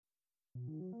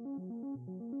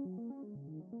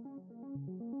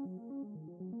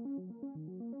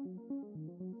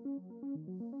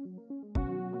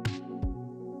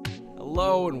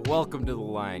Hello and welcome to the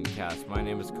Lioncast. My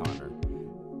name is Connor.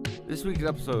 This week's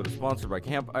episode is sponsored by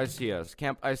Camp ICS.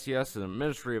 Camp ICS is a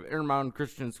ministry of Intermountain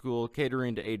Christian School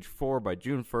catering to age 4 by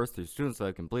June 1st through students that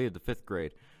have completed the 5th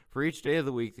grade. For each day of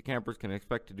the week, the campers can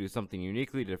expect to do something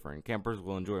uniquely different. Campers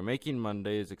will enjoy making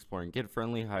Mondays, exploring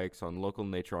kid-friendly hikes on local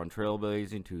nature on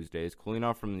trailblazing Tuesdays, cooling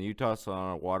off from the Utah sun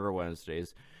on water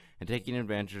Wednesdays, and taking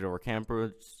advantage of our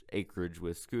campers' acreage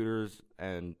with scooters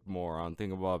and more on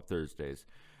Thingabob Thursdays,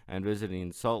 and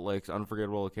visiting Salt Lake's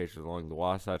unforgettable locations along the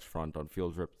Wasatch Front on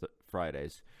Field Trip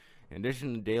Fridays. In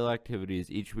addition to daily activities,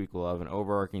 each week will have an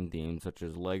overarching theme such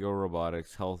as Lego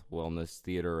robotics, health, wellness,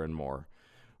 theater, and more.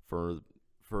 For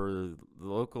the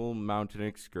local mountain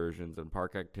excursions and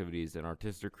park activities and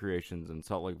artistic creations and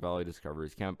Salt Lake Valley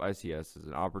discoveries, Camp ICS is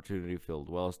an opportunity-filled,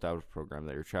 well-established program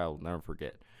that your child will never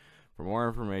forget. For more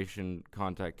information,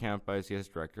 contact Camp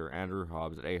ICS Director Andrew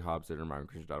Hobbs at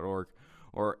ahobbs@intermountainchristian.org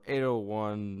or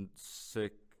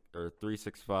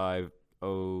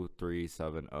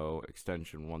 801-365-0370,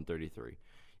 extension 133.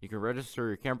 You can register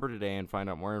your camper today and find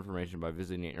out more information by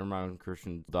visiting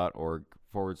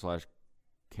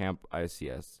intermountainchristian.org/Camp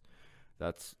ICS.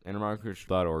 That's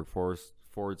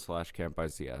intermountainchristian.org/Camp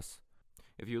ICS.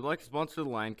 If you would like to sponsor the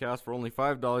Lioncast for only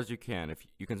 $5, you can. If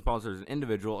you can sponsor as an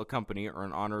individual, a company, or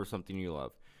in honor of something you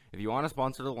love. If you want to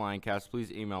sponsor the Lioncast,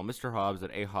 please email Mr. Hobbs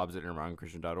at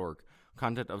ahobbs@intermountainchristian.org.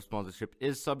 Content of sponsorship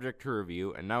is subject to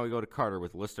review, and now we go to Carter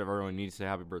with a list of everyone you need to say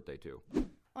happy birthday to.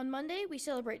 On Monday, we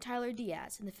celebrate Tyler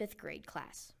Diaz in the 5th grade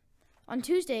class. On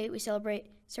Tuesday, we celebrate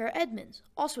Sarah Edmonds,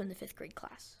 also in the 5th grade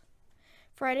class.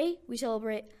 Friday, we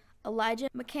celebrate Elijah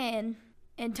McCann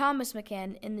and Thomas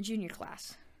McCann in the junior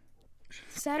class.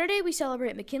 Saturday, we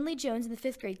celebrate McKinley Jones in the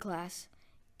 5th grade class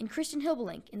and Kristen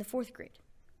Hilbelink in the 4th grade.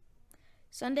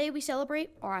 Sunday, we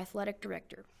celebrate our athletic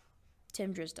director,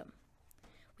 Tim Drisdom.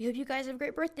 We hope you guys have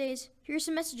great birthdays. Here are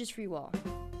some messages for you all.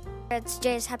 It's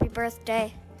Jay's happy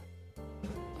birthday.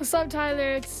 What's up,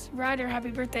 Tyler? It's Ryder. Happy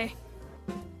birthday.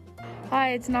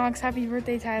 Hi, it's Knox. Happy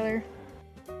birthday, Tyler.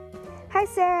 Hi,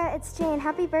 Sarah. It's Jane.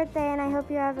 Happy birthday, and I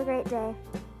hope you have a great day.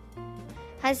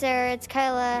 Hi, Sarah. It's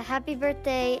Kyla. Happy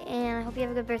birthday, and I hope you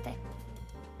have a good birthday.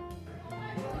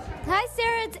 Hi,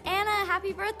 Sarah. It's Anna.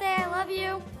 Happy birthday. I love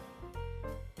you.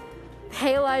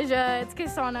 Hey, Elijah. It's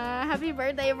Kasana. Happy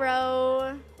birthday,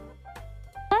 bro.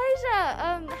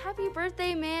 Elijah, happy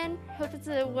birthday, man. Hope it's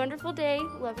a wonderful day.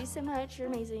 Love you so much. You're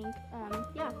amazing.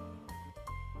 Yeah.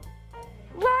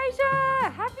 Elijah,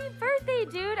 happy birthday,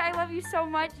 dude. I love you so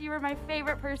much. You were my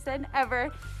favorite person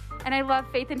ever. And I love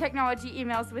Faith and Technology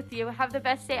emails with you. Have the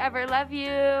best day ever. Love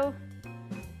you.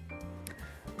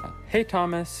 Hey,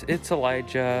 Thomas. It's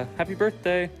Elijah. Happy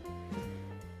birthday.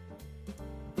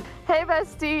 Hey,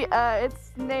 bestie.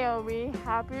 It's Naomi.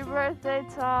 Happy birthday,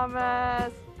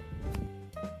 Thomas.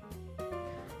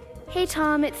 Hey,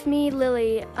 Tom. It's me,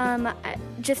 Lily.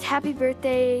 Just happy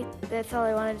birthday. That's all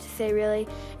I wanted to say, really.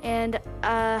 And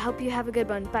hope you have a good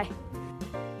one. Bye.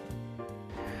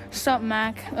 What's up,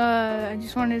 Mac? I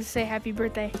just wanted to say happy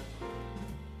birthday.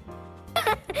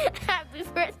 Happy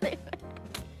birthday.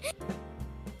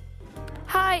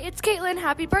 Hi, it's Caitlin.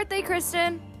 Happy birthday,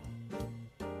 Kristen.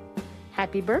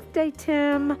 Happy birthday,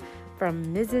 Tim,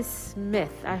 from Mrs.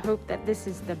 Smith. I hope that this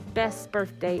is the best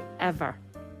birthday ever.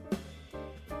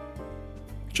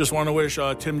 Just want to wish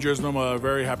Tim Drisdom a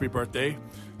very happy birthday.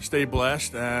 Stay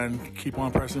blessed and keep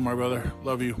on pressing, my brother.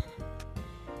 Love you.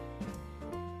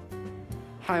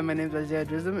 Hi, my name is Isaiah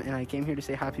Drisdom, and I came here to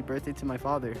say happy birthday to my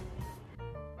father.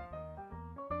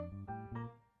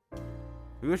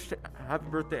 We wish happy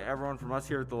birthday to everyone from us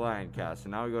here at the Lioncast,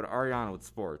 and now we go to Ariana with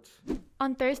sports.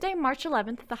 On Thursday, March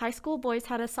 11th, the high school boys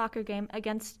had a soccer game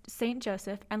against St.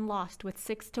 Joseph and lost with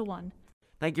 6-1.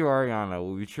 Thank you, Ariana.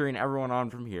 We'll be cheering everyone on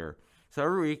from here. So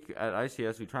every week at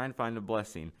ICS, we try and find a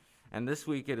blessing. And this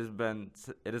week it has been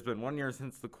 1 year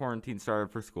since the quarantine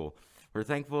started for school. We're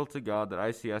thankful to God that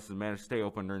ICS has managed to stay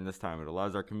open during this time. It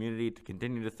allows our community to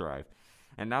continue to thrive.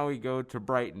 And now we go to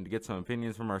Brighton to get some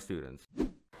opinions from our students.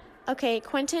 Okay,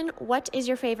 Quentin, what is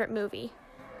your favorite movie?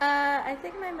 I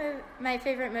think my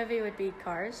favorite movie would be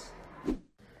Cars.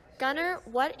 Gunnar,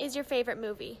 what is your favorite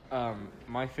movie?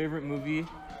 My favorite movie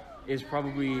is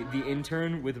probably The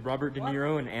Intern with Robert De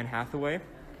Niro and Anne Hathaway.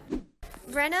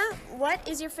 Brenna, what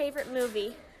is your favorite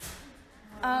movie?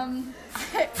 I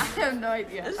have no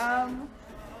idea.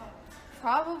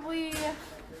 Probably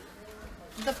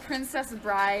The Princess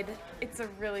Bride. It's a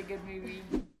really good movie.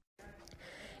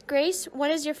 Grace, what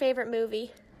is your favorite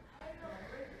movie?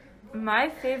 My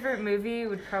favorite movie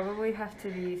would probably have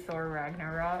to be Thor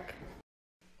Ragnarok.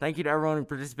 Thank you to everyone who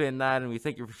participated in that, and we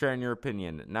thank you for sharing your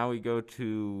opinion. Now we go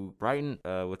to Brighton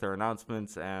with our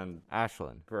announcements and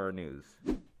Ashlyn for our news.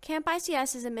 Camp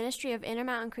ICS is a ministry of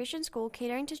Intermountain Christian School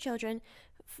catering to children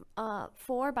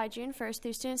for by June 1st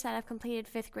through students that have completed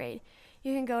 5th grade.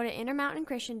 You can go to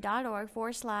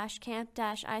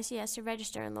intermountainchristian.org/camp-ICS to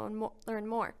register and learn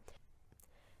more.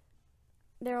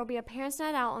 There will be a Parents'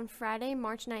 Night Out on Friday,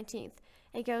 March 19th.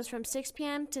 It goes from 6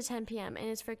 p.m. to 10 p.m. and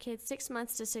is for kids 6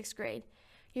 months to 6th grade.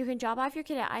 You can drop off your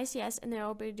kid at ICS and they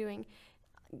will be doing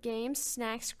games,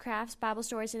 snacks, crafts, Bible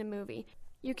stories, and a movie.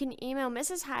 You can email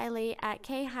Mrs. Hiley at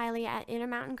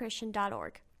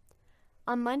khiley@intermountainchristian.org.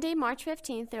 On Monday, March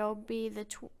 15th, there will be the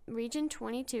Region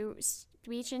 22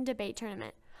 Speech and Debate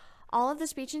Tournament. All of the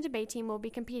speech and debate team will be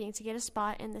competing to get a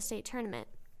spot in the state tournament.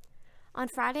 On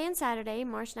Friday and Saturday,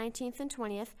 March 19th and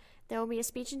 20th, there will be a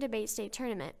speech and debate state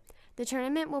tournament. The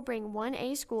tournament will bring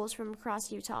 1A schools from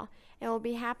across Utah. It will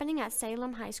be happening at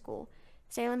Salem Hills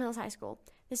High School.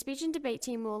 The speech and debate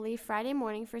team will leave Friday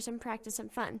morning for some practice and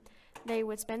fun. They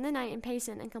would spend the night in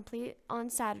Payson and complete on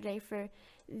Saturday for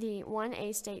the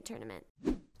 1A state tournament.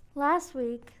 Last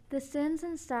week, the students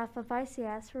and staff of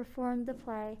ICS performed the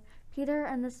play Peter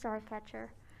and the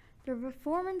Starcatcher. The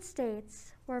performance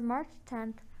dates were March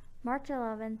 10th, March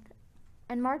 11th,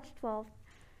 and March 12th,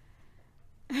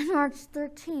 and March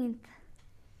 13th.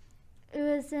 It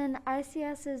was in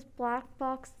ICS's Black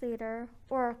Box Theater,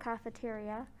 or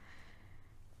cafeteria.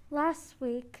 Last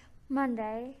week,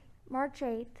 Monday, March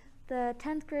 8th, the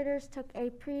 10th graders took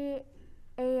a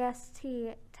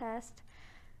pre-AST test.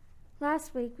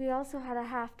 Last week, we also had a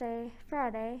half-day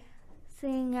Friday,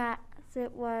 seeing as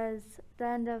it was the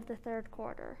end of the third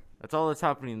quarter. That's all that's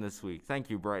happening this week. Thank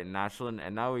you, Brighton and Ashlyn.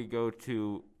 And now we go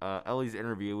to Ellie's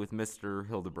interview with Mr.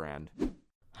 Hildebrand.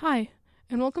 Hi,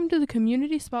 and welcome to the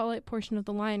Community Spotlight portion of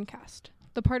the Lioncast,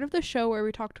 the part of the show where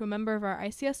we talk to a member of our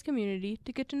ICS community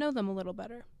to get to know them a little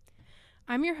better.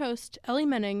 I'm your host, Ellie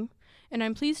Menning, and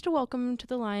I'm pleased to welcome to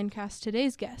the Lioncast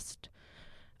today's guest,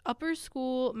 upper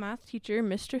school math teacher,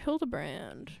 Mr.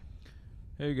 Hildebrand.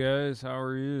 Hey guys, how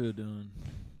are you doing?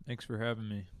 Thanks for having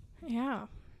me. Yeah.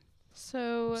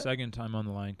 So second time on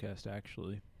the Lioncast,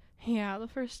 actually. Yeah, the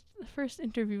first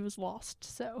interview was lost,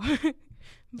 so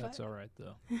That's all right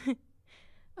though.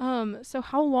 So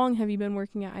how long have you been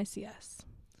working at ICS?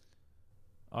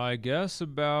 I guess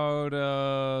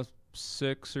about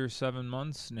 6 or 7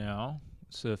 months now.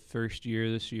 It's the first year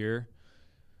this year.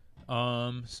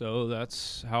 So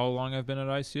that's how long I've been at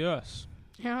ICS.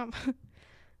 Yeah.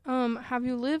 Have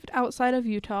you lived outside of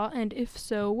Utah, and if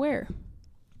so, where?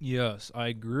 Yes,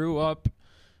 I grew up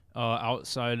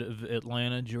outside of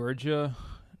Atlanta, Georgia,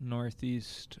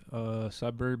 northeast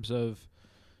suburbs of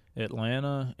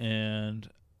Atlanta, and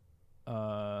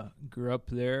grew up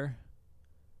there.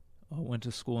 Went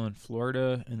to school in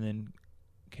Florida, and then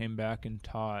came back and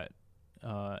taught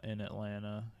in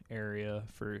Atlanta area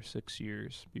for 6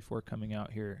 years before coming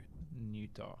out here in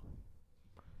Utah.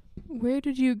 Where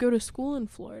did you go to school in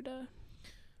Florida?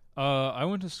 I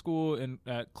went to school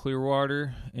at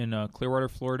Clearwater in Clearwater,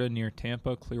 Florida, near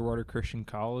Tampa. Clearwater Christian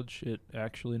College. It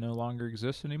actually no longer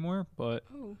exists anymore, but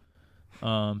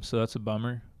so that's a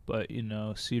bummer. But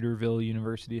Cedarville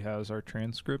University has our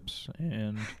transcripts,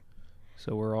 and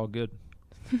so we're all good.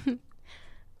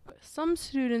 Some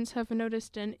students have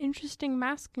noticed an interesting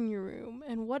mask in your room,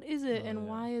 and what is it, and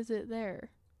why is it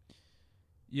there?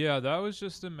 Yeah, that was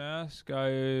just a mask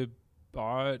I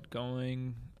bought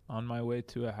going on my way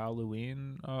to a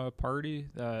Halloween party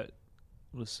that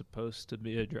was supposed to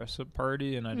be a dress-up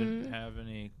party, and I didn't have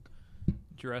any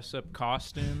dress-up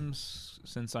costumes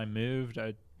since I moved.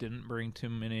 I didn't bring too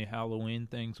many Halloween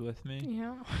things with me.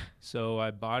 Yeah. So I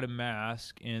bought a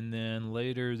mask, and then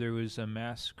later there was a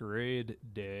masquerade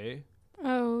day.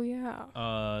 Oh,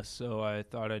 yeah. So I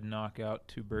thought I'd knock out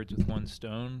 2 birds with 1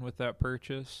 stone with that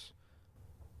purchase.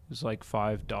 It was like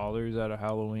 $5 at a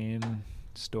Halloween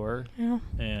store. Yeah.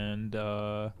 And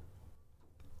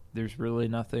there's really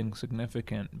nothing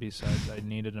significant besides I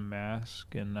needed a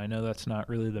mask, and I know that's not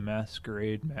really the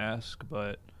masquerade mask,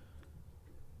 but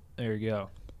there you go.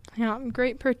 Yeah,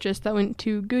 great purchase that went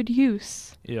to good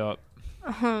use. Yep.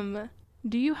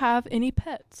 Do you have any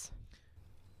pets?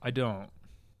 I don't.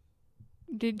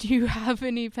 Did you have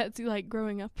any pets you like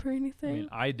growing up or anything? I mean,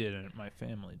 I didn't. My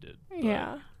family did.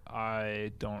 Yeah.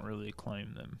 I don't really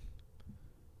claim them.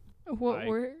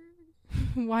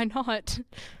 Why not?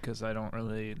 Because I don't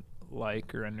really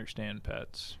like or understand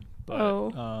pets.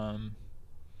 But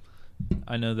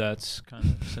I know that's kind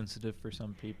of sensitive for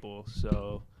some people.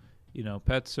 So,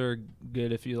 pets are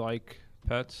good if you like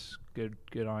pets. Good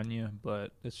on you.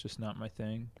 But it's just not my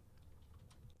thing.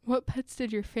 What pets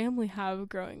did your family have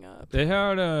growing up? They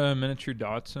had a miniature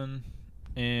Dachshund,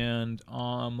 and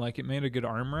like it made a good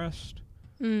armrest,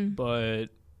 but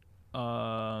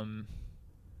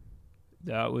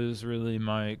that was really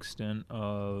my extent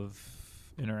of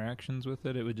interactions with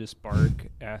it. It would just bark,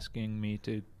 asking me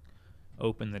to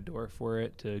open the door for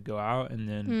it to go out, and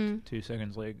then 2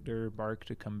 seconds later bark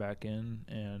to come back in,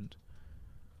 and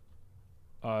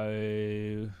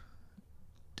I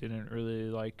didn't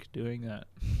really like doing that.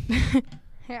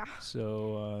 Yeah.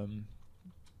 So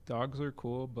dogs are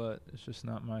cool, but it's just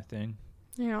not my thing.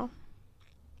 Yeah.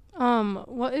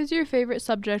 What is your favorite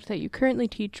subject that you currently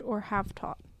teach or have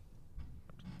taught?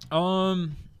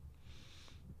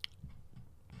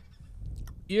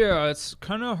 Yeah, it's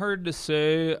kind of hard to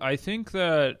say. I think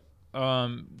that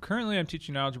currently I'm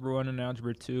teaching Algebra 1 and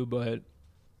Algebra 2, but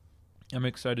I'm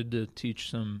excited to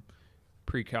teach some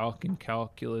pre-calc and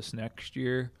calculus next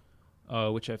year,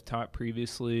 which I've taught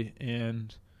previously.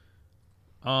 And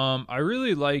I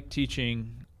really like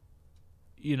teaching,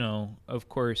 of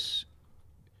course,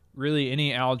 really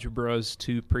any algebras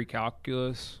to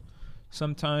pre-calculus.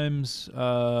 Sometimes,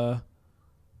 to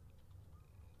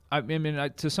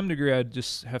some degree, I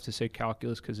just have to say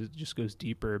calculus because it just goes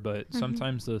deeper. But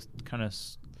sometimes the kind of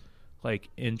like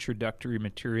introductory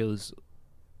materials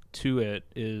to it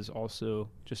is also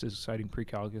just as exciting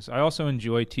pre-calculus. I also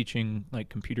enjoy teaching like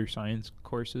computer science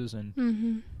courses,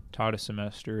 and taught a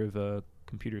semester of a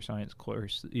computer science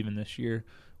course even this year,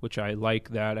 which I like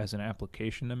that as an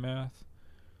application to math.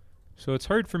 So it's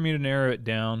hard for me to narrow it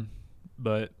down,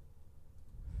 but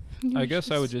I guess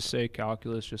I would just say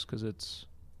calculus just because it's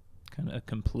kind of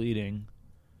completing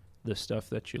the stuff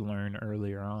that you learn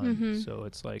earlier on. So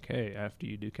it's like, hey, after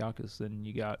you do calculus, then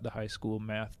you got the high school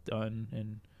math done,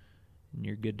 and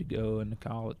you're good to go into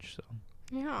college. So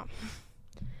yeah.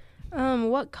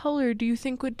 What color do you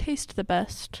think would taste the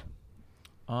best?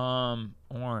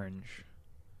 Orange.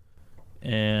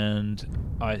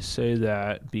 And I say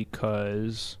that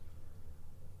because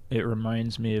it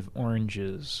reminds me of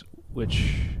oranges,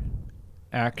 which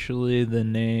actually the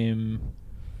name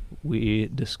we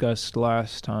discussed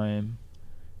last time,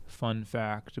 fun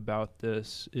fact about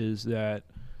this, is that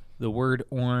the word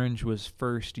orange was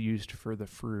first used for the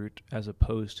fruit as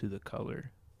opposed to the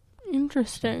color.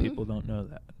 Interesting. Some people don't know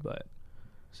that, but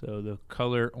so the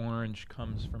color orange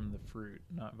comes from the fruit,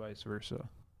 not vice versa.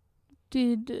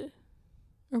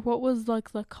 What was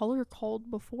like the color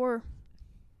called before?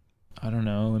 I don't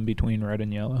know, in between red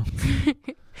and yellow.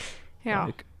 Yeah.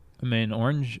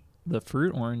 Orange, the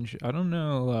fruit orange, I don't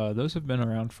know. Those have been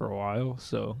around for a while,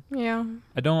 so. Yeah.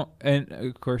 And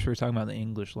of course we're talking about the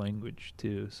English language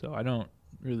too, so I don't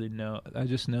really know. I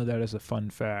just know that as a fun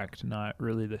fact, not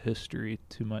really the history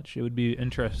too much. It would be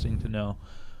interesting to know.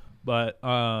 But,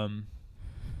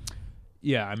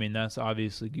 yeah, that's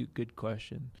obviously a good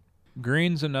question.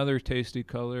 Green's another tasty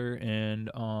color,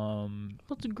 and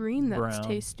what's green that's brown.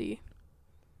 Tasty?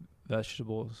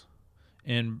 Vegetables.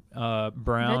 And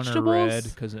brown Vegetables? or red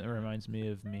because it reminds me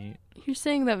of meat. You're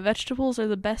saying that vegetables are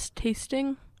the best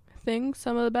tasting thing?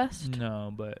 Some of the best?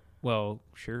 No, but, well,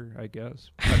 sure, I guess.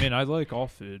 I like all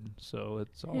food, so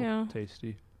it's all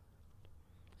tasty.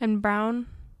 And brown?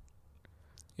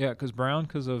 Yeah,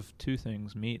 because of two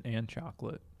things, meat and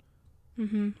chocolate. What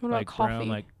about like coffee?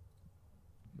 Brown,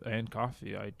 and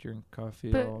coffee. I drink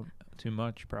coffee too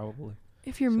much, probably.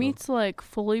 If your meat's like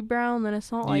fully brown, then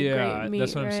it's not like great meat. Yeah,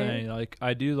 that's what right? I'm saying. Like,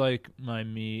 I do like my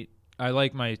meat. I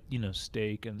like my,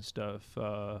 steak and stuff,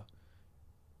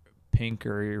 pink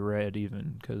or red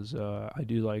even, because I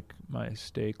do like my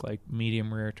steak like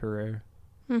medium rare to rare.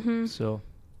 So,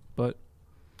 but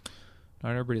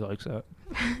not everybody likes that.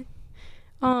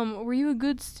 Were you a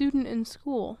good student in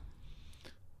school?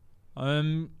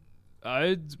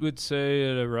 I would say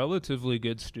a relatively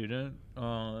good student,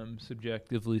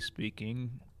 subjectively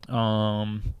speaking.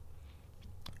 I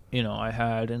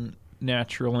had a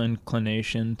natural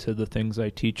inclination to the things I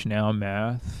teach now,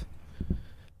 math.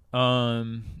 But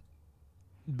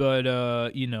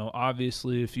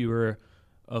obviously if you were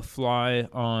a fly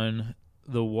on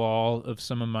the wall of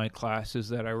some of my classes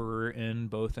that I were in,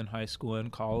 both in high school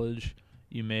and college,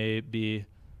 you may be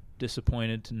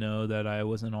disappointed to know that I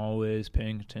wasn't always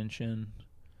paying attention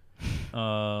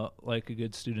like a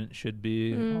good student should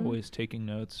be, always taking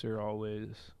notes or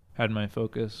always had my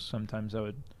focus. Sometimes I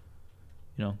would,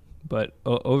 but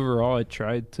overall I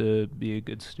tried to be a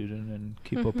good student and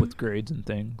keep up with grades and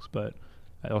things, but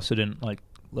I also didn't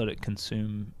let it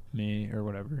consume me or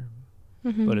whatever.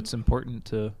 But it's important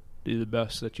to do the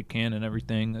best that you can in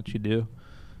everything that you do.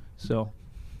 So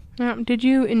Did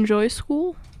you enjoy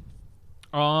school?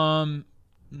 No.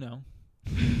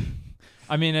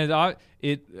 I mean,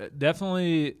 it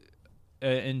definitely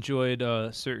enjoyed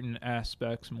certain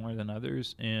aspects more than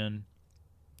others,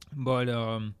 but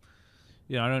I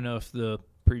don't know if the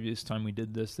previous time we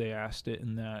did this they asked it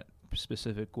in that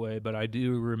specific way, but I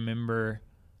do remember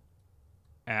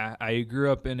I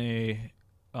grew up in a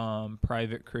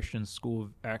private Christian school,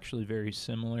 actually very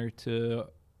similar to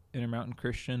Intermountain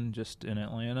Christian, just in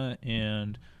Atlanta,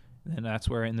 and that's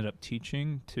where I ended up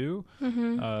teaching too.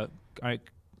 I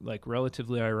like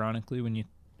relatively ironically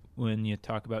when you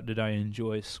talk about did I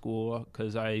enjoy school,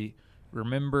 because I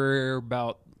remember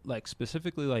about like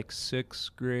specifically like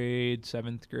 6th grade,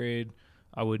 7th grade,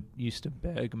 I used to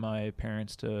beg my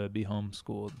parents to be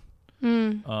homeschooled.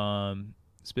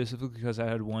 Specifically because I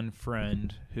had one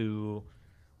friend who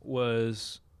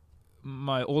was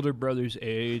my older brother's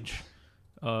age,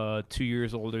 2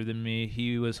 years older than me.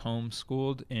 He was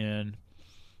homeschooled, and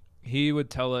he would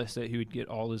tell us that he would get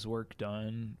all his work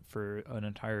done for an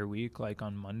entire week, like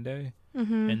on Monday.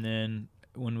 And then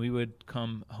when we would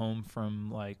come home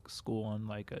from like school on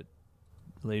like a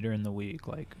later in the week,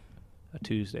 like a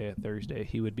Tuesday, a Thursday,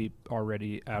 he would be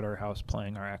already at our house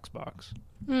playing our Xbox.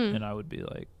 And I would be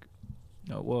like,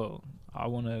 oh, whoa, I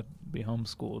want to be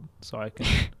homeschooled so I can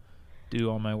do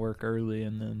all my work early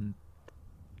and then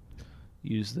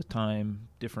use the time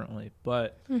differently.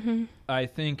 But I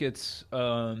think it's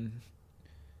that's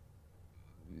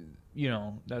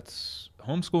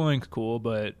homeschooling's cool,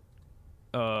 but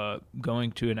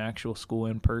going to an actual school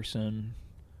in person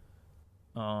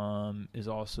is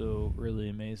also really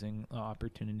amazing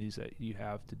opportunities that you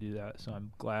have to do that. So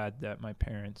I'm glad that my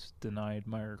parents denied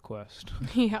my request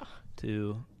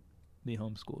to be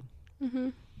homeschooled.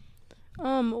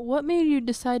 What made you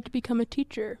decide to become a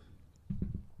teacher?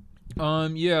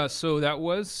 So that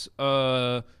was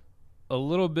a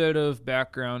little bit of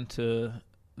background to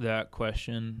that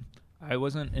question. I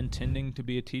wasn't intending to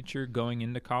be a teacher going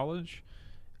into college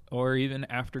or even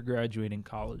after graduating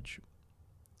college.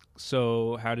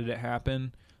 So how did it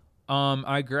happen?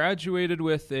 I graduated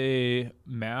with a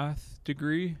math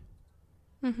degree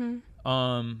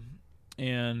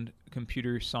and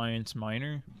computer science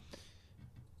minor.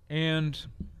 And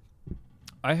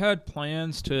I had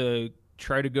plans to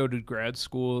try to go to grad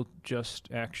school just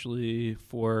actually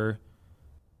for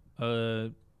a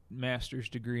master's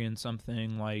degree in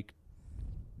something like,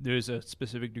 there's a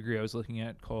specific degree I was looking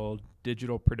at called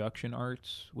digital production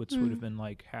arts, which would have been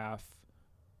like half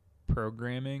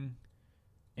programming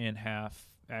and half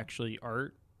actually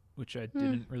art, which I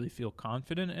didn't really feel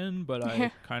confident in, but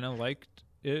I kind of liked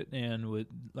it and would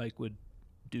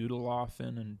doodle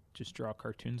often and just draw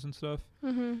cartoons and stuff.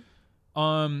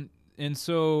 And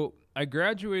so I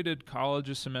graduated college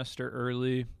a semester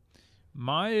early.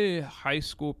 My high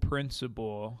school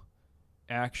principal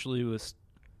actually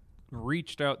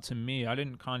reached out to me. I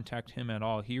didn't contact him at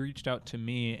all. He reached out to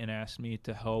me and asked me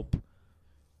to help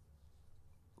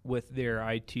with their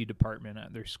IT department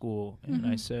at their school. And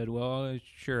I said, well,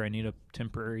 sure, I need a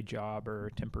temporary job or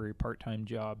a temporary part-time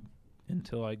job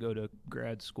until I go to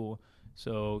grad school.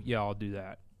 So, yeah, I'll do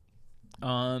that.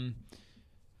 And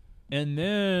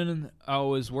then I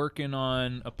was working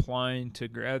on applying to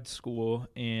grad school,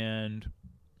 and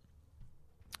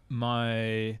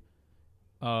my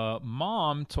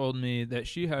mom told me that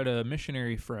she had a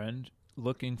missionary friend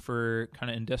looking for kind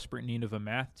of in desperate need of a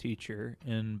math teacher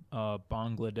in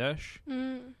Bangladesh.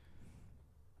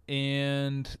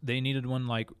 And they needed one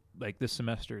like this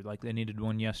semester, like they needed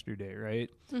one yesterday, right?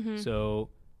 So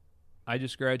I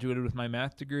just graduated with my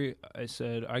math degree. I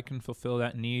said I can fulfill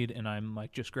that need, and I'm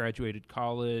like just graduated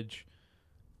college,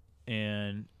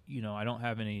 and I don't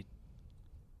have any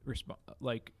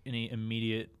any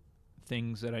immediate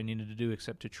things that I needed to do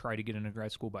except to try to get into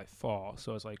grad school by fall.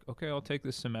 So I was like, okay, I'll take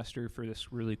this semester for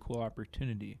this really cool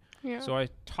opportunity. So I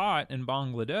taught in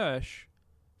Bangladesh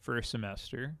for a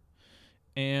semester,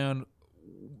 and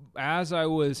as I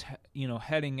was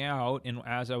heading out, and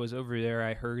as I was over there,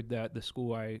 I heard that the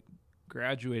school I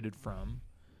graduated from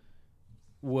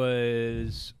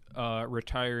was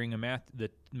retiring the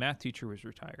math teacher was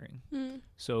retiring.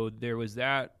 So there was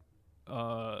that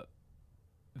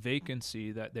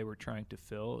vacancy that they were trying to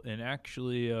fill. And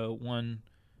actually one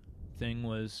thing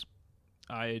was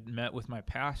I had met with my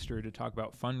pastor to talk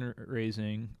about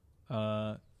fundraising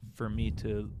for me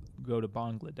to go to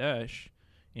Bangladesh,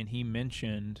 and he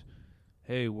mentioned,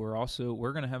 hey, we're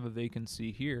going to have a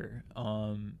vacancy here.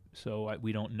 So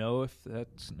we don't know if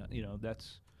that's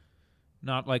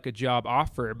not like a job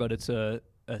offer, but it's a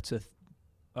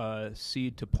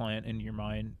seed to plant in your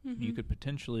mind. You could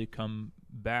potentially come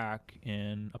back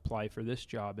and apply for this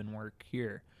job and work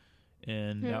here.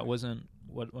 And that wasn't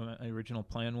what my original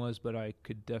plan was, but I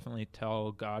could definitely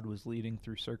tell God was leading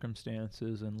through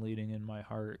circumstances and leading in my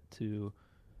heart to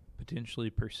potentially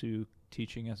pursue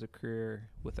teaching as a career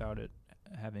without it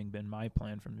having been my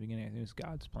plan from the beginning. I think it was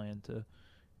God's plan to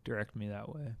direct me that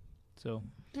way. So,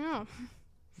 yeah.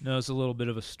 No, it's a little bit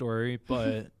of a story,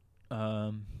 but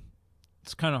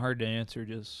it's kind of hard to answer.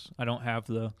 Just I don't have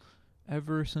the.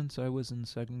 Ever since I was in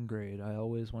 2nd grade, I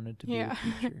always wanted to be a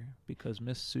teacher because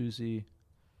Miss Susie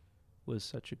was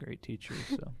such a great teacher.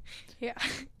 So, yeah.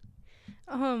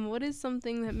 What is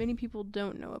something that many people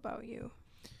don't know about you?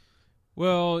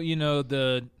 Well,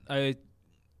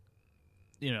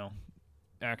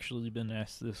 actually been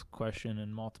asked this question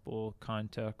in multiple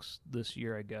contexts this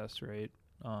year, I guess, right?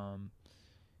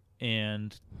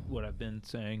 And what I've been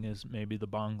saying is maybe the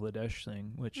Bangladesh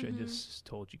thing, which I just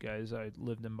told you guys. I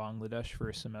lived in Bangladesh for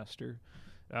a semester.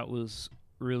 That was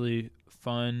really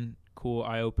fun, cool,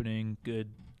 eye-opening,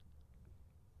 good,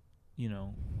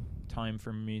 time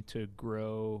for me to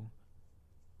grow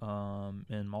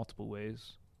in multiple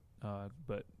ways,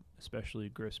 but especially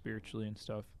grow spiritually and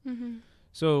stuff. Mm-hmm.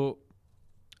 So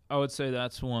I would say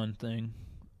that's one thing.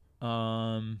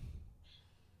 And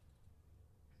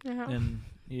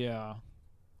yeah,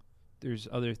 there's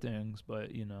other things, but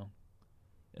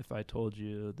if I told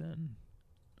you, then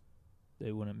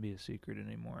they wouldn't be a secret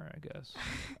anymore, I guess.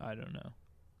 I don't know.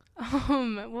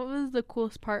 What was the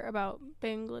coolest part about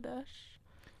Bangladesh?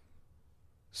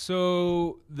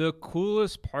 So the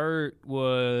coolest part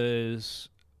was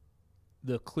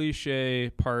the cliche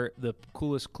part. The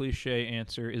coolest cliche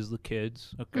answer is the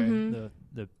kids. Okay, the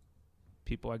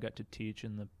people I got to teach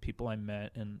and the people I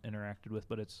met and interacted with,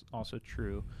 but it's also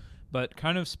true. But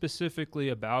kind of specifically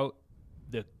about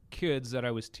the kids that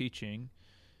I was teaching,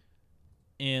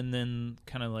 and then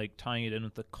kind of like tying it in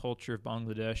with the culture of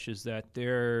Bangladesh, is that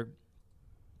they're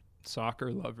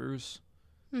soccer lovers.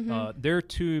 Their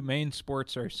two main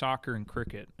sports are soccer and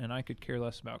cricket, and I could care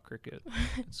less about cricket.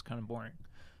 It's kind of boring.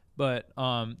 But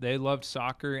they loved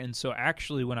soccer, and so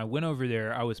actually when I went over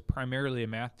there, I was primarily a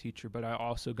math teacher, but I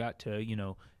also got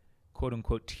to,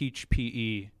 quote-unquote, teach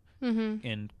PE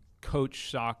and coach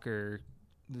soccer.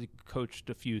 They coached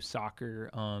a few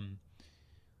soccer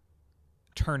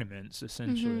tournaments,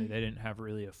 essentially. They didn't have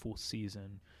really a full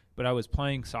season. But I was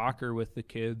playing soccer with the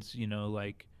kids,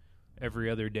 like every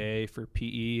other day for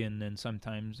PE, and then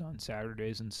sometimes on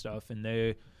Saturdays and stuff. And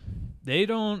they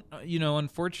don't,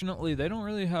 unfortunately, they don't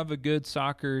really have a good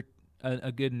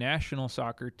a good national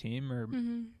soccer team, or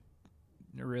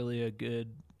really a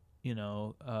good,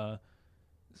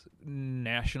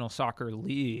 national soccer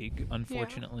league,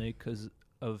 unfortunately, because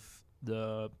of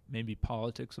the maybe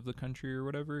politics of the country or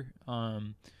whatever.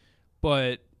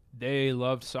 But they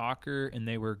loved soccer and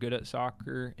they were good at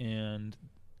soccer, and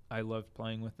I loved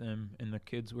playing with them, and the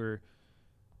kids were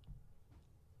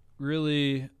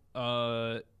really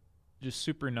just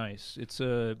super nice. It's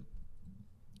a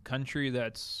country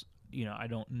that's,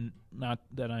 I'm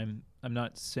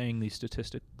not saying these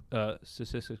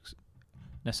statistics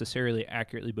necessarily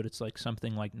accurately, but it's like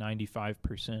something like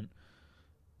 95%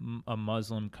 a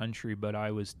Muslim country. But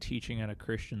I was teaching at a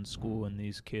Christian school, and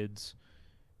these kids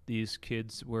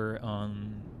were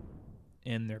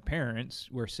and their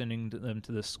parents were sending them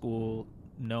to the school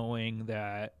knowing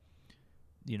that,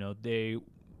 they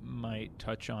might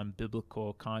touch on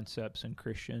biblical concepts and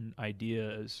Christian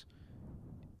ideas.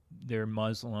 They're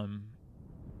Muslim,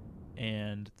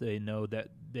 and they know that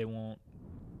they won't,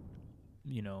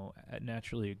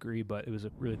 naturally agree, but it was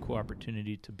a really cool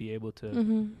opportunity to be able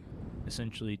to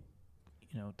essentially,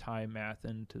 tie math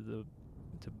into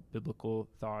to biblical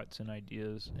thoughts and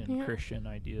ideas and Christian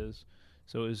ideas.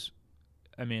 So it was,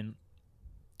 I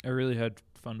really had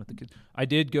fun with the kids. I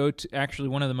did go to, actually,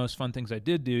 one of the most fun things I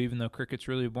did do, even though cricket's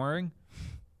really boring,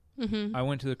 I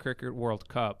went to the Cricket World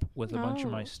Cup with a bunch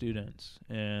of my students,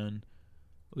 and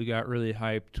we got really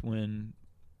hyped when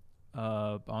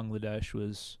Bangladesh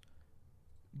was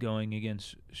going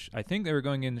against, I think they were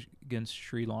going in against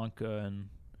Sri Lanka, and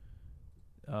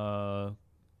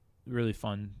really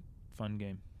fun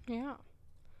game. Yeah.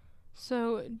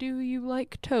 So, do you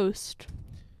like toast?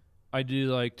 I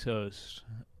do like toast.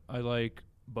 I like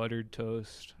buttered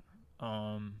toast,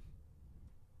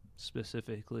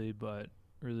 specifically, but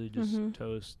really just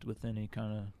toast with any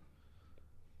kind of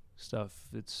stuff.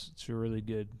 It's a really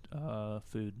good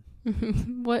food.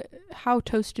 How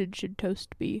toasted should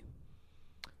toast be?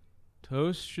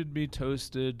 Toast should be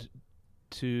toasted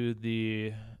to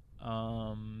the,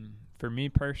 for me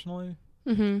personally,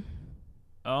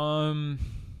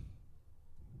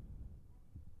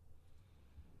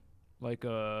 like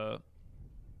a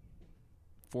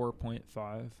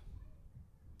 4.5.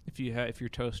 if your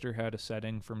toaster had a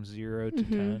setting from 0 to Mhm.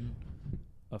 10,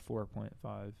 a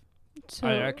 4.5. So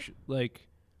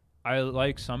I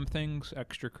like some things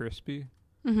extra crispy,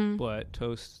 Mhm. but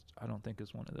toast I don't think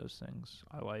is one of those things.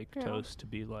 I like Yeah. toast to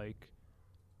be like,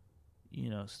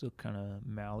 still kind of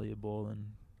malleable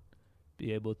and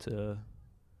be able to,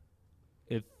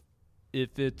 if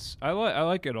it's I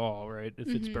like it all, right? If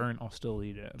it's Mhm. burnt, I'll still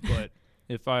eat it. But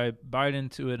if I bite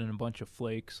into it and a bunch of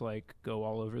flakes like go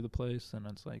all over the place, then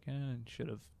it's like, I should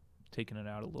have taken it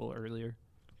out a little earlier.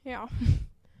 Yeah.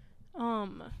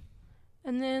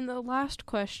 And then the last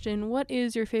question, what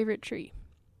is your favorite tree?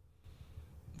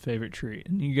 Favorite tree.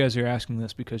 And you guys are asking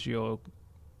this because you'll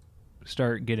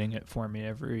start getting it for me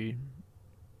every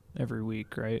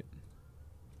week, right?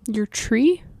 Your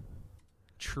tree?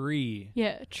 Tree.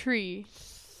 Yeah, tree.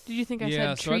 Did you think I said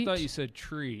Yeah, treat? so I thought you said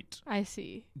treat. I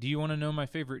see. Do you want to know my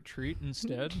favorite treat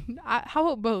instead? How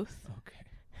about both?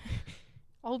 Okay.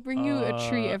 I'll bring you a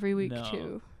tree every week no.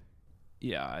 too.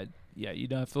 Yeah, you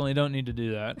definitely don't need to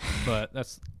do that. But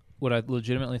that's what I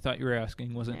legitimately thought you were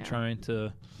asking. Wasn't trying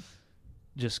to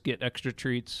just get extra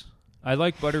treats. I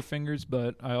like Butterfingers,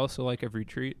 but I also like every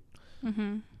treat.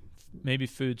 Mm-hmm. Maybe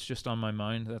food's just on my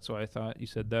mind. That's why I thought you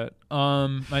said that.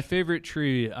 My favorite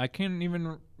tree. I can't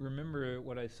even remember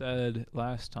what I said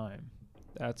last time.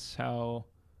 That's how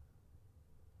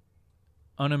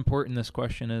unimportant this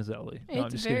question is, Ellie. No, I'm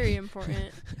It's just very kidding.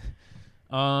 important.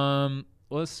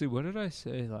 Let's see. What did I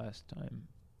say last time?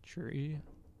 Tree.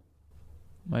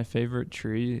 My favorite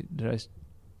tree.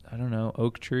 I don't know.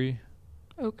 Oak tree.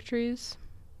 Oak trees.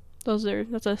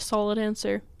 That's a solid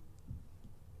answer.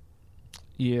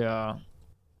 Yeah.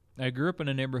 I grew up in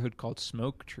a neighborhood called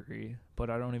Smoke Tree, but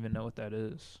I don't even know what that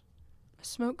is. A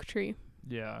smoke tree.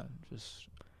 Yeah, just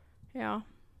Yeah.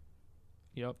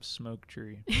 Yep, Smoke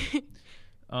Tree.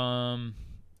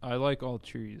 I like all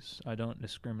trees. I don't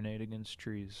discriminate against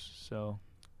trees, so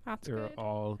That's they're good.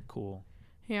 all cool.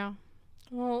 Yeah.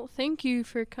 Well, thank you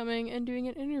for coming and doing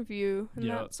an interview. And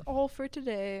Yep. that's all for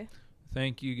today.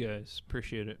 Thank you guys.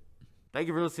 Appreciate it. Thank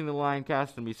you for listening to the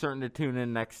Lioncast, and be certain to tune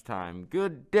in next time.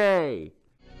 Good day!